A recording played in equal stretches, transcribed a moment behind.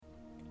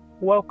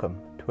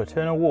Welcome to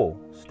Eternal Wall,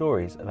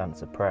 Stories of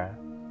Answered Prayer.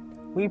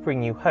 We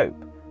bring you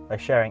hope by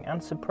sharing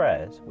answered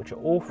prayers which are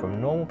all from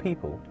normal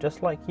people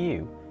just like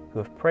you who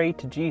have prayed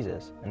to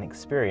Jesus and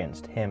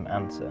experienced Him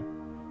answer.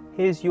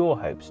 Here's your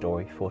hope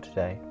story for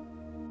today.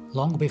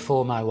 Long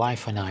before my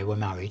wife and I were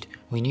married,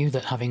 we knew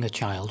that having a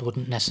child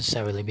wouldn't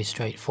necessarily be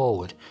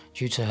straightforward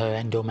due to her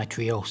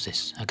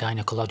endometriosis, a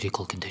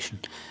gynecological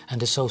condition,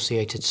 and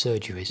associated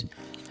surgeries.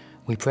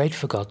 We prayed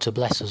for God to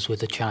bless us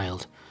with a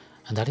child,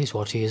 and that is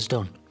what He has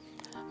done.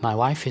 My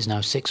wife is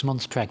now 6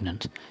 months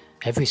pregnant.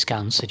 Every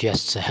scan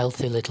suggests a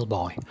healthy little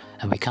boy,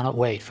 and we cannot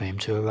wait for him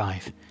to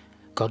arrive.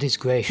 God is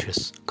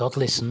gracious, God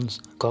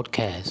listens, God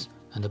cares,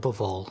 and above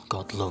all,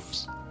 God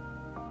loves.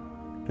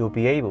 You'll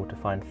be able to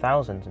find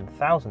thousands and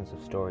thousands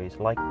of stories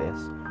like this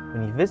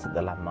when you visit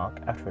the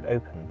landmark after it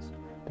opens,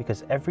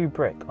 because every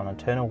brick on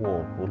Eternal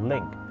Wall will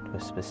link to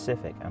a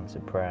specific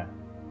answered prayer.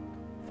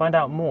 Find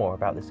out more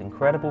about this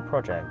incredible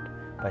project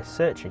by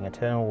searching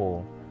Eternal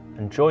Wall,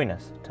 and join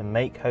us to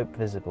make hope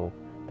visible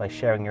by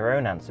sharing your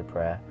own answered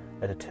prayer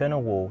at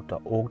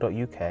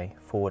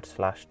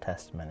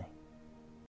eternalwall.org.uk/testimony.